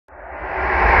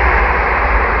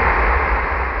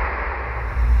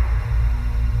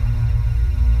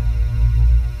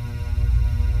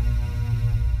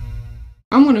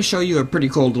to show you a pretty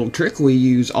cool little trick we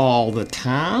use all the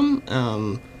time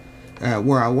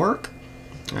where I work.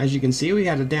 As you can see, we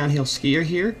had a downhill skier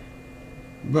here,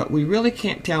 but we really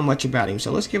can't tell much about him,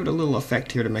 so let's give it a little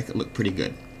effect here to make it look pretty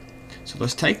good. So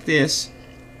let's take this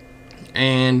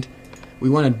and we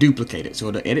want to duplicate it.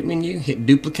 So to edit menu, hit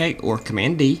duplicate or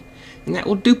Command D, and that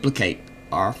will duplicate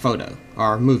our photo,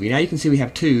 our movie. Now you can see we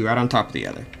have two right on top of the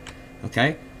other.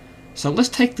 Okay, so let's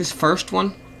take this first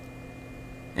one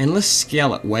and let's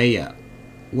scale it way up,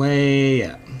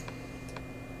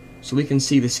 so we can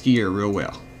see the skier real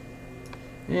well.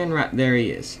 And right there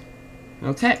he is.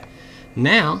 Okay,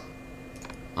 now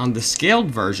on the scaled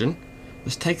version,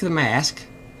 let's take the mask,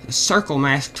 the circle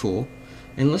mask tool,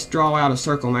 and let's draw out a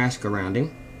circle mask around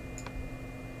him,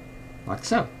 like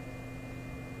so.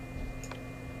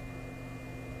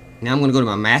 Now I'm going to go to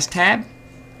my mask tab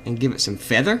and give it some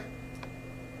feather,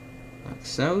 like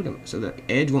so, so the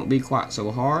edge won't be quite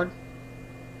so hard.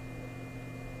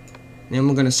 Then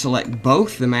we're going to select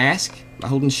both the mask by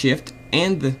holding shift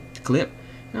and the clip,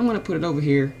 and I'm going to put it over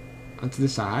here onto the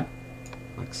side,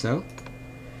 like so.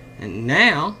 And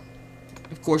now,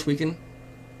 of course, we can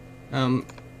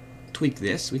tweak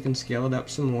this. We can scale it up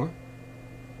some more.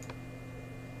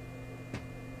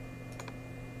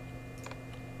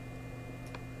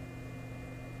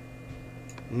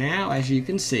 Now, as you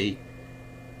can see,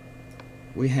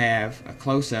 we have a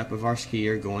close-up of our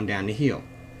skier going down the hill.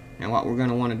 Now what we're going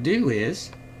to want to do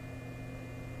is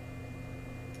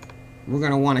we're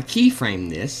going to want to keyframe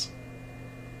this.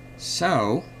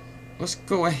 So let's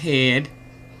go ahead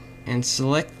and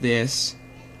select this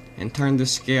and turn the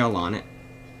scale on it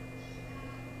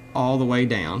all the way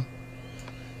down.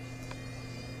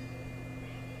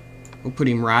 We'll put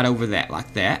him right over that,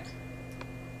 like that.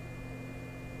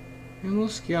 And we'll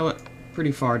scale it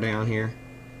pretty far down here.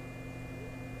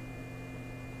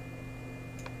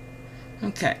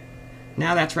 Okay,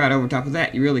 now that's right over top of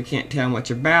that. You really can't tell much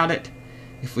about it.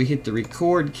 If we hit the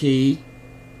record key,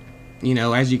 you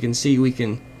know, as you can see, we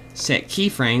can set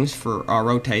keyframes for our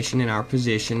rotation and our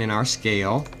position and our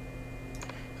scale.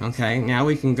 Okay, now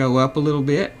we can go up a little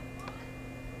bit,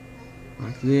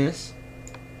 like this.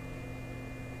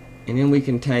 And then we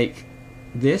can take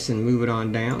this and move it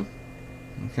on down.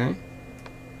 Okay,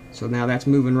 so now that's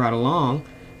moving right along,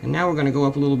 and now we're going to go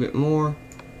up a little bit more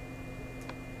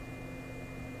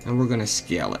and we're going to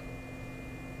scale it.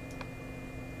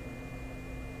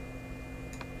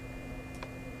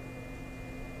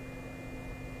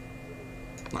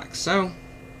 Like so.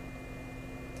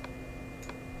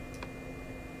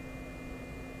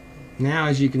 Now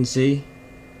as you can see,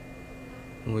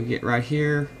 when we get right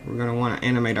here, we're going to want to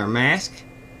animate our mask.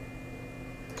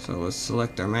 So let's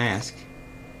select our mask.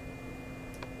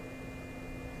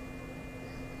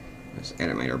 Let's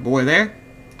animate our boy there.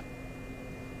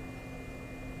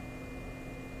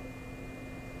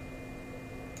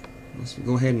 Let's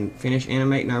go ahead and finish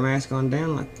animating our mask on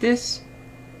down like this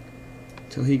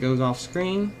until he goes off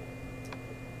screen.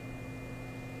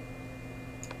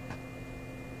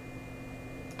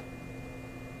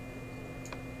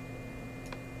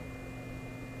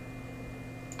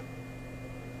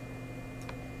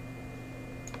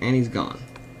 And he's gone.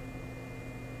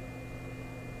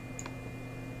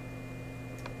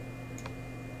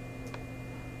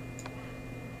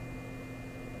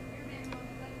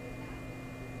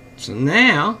 So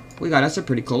now we got us a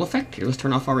pretty cool effect here. Let's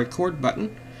turn off our record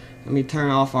button. Let me turn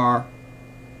off our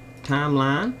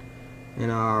timeline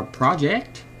and our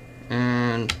project.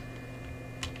 And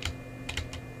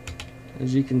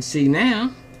as you can see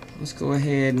now, let's go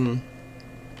ahead and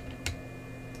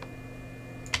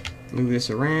move this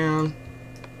around,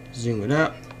 zoom it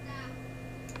up.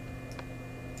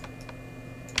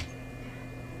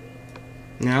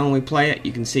 Now when we play it,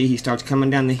 you can see he starts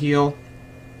coming down the hill.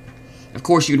 Of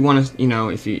course, you'd want to, you know,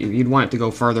 if you'd want it to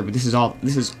go further, but this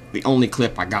is the only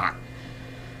clip I got.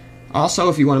 Also,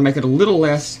 if you want to make it a little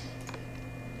less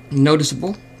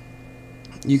noticeable,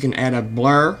 you can add a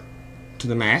blur to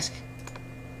the mask.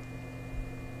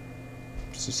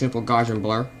 Just a simple Gaussian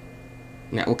blur,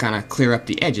 and that will kind of clear up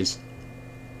the edges.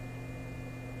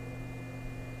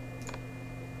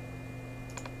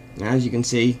 Now, as you can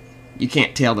see, you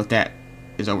can't tell that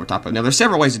is over top of it. Now there's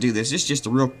several ways to do this. This is just a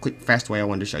real quick, fast way I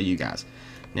wanted to show you guys.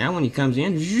 Now when he comes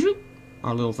in,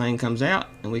 our little thing comes out,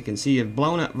 and we can see a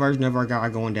blown up version of our guy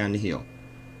going down the hill.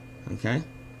 Okay.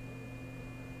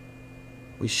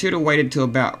 We should have waited till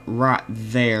about right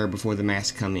there before the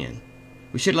mask come in.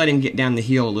 We should let him get down the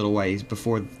hill a little ways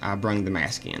before I bring the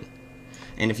mask in.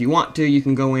 And if you want to, you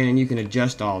can go in and you can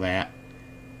adjust all that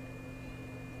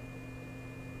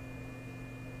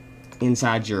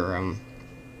inside your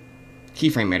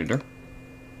keyframe editor.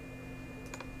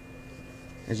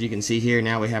 As you can see here,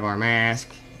 now we have our mask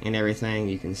and everything.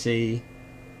 You can see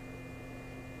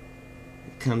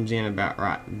it comes in about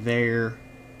right there.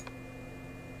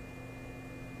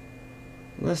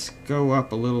 Let's go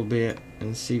up a little bit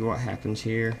and see what happens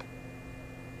here.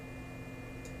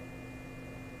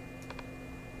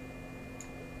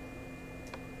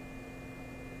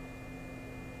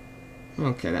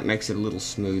 Okay, that makes it a little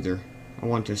smoother. I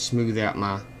want to smooth out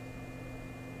my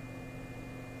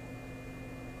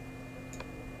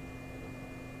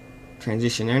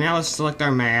transition there. Now let's select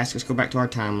our mask. Let's go back to our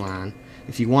timeline.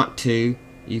 If you want to,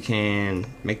 you can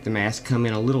make the mask come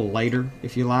in a little later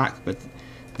if you like, but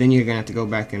then you're going to have to go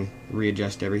back and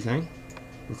readjust everything,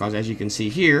 because as you can see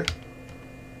here,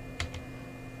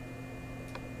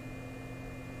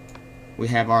 we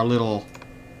have our little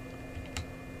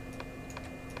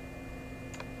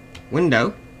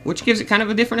window, which gives it kind of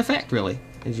a different effect, really.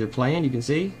 As you're playing, you can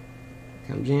see it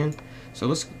comes in. So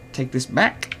let's take this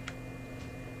back,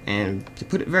 and to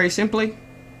put it very simply,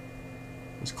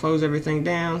 let's close everything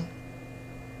down.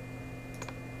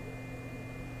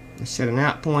 Let's set an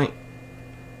out point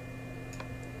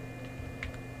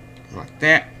like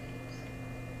that.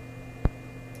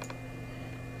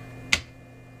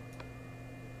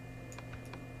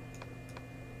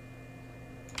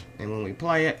 And when we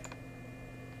play it,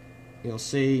 you'll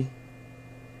see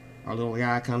our little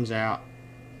guy comes out,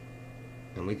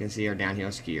 and we can see our downhill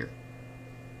skier.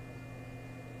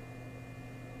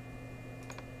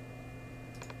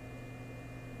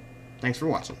 Thanks for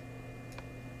watching.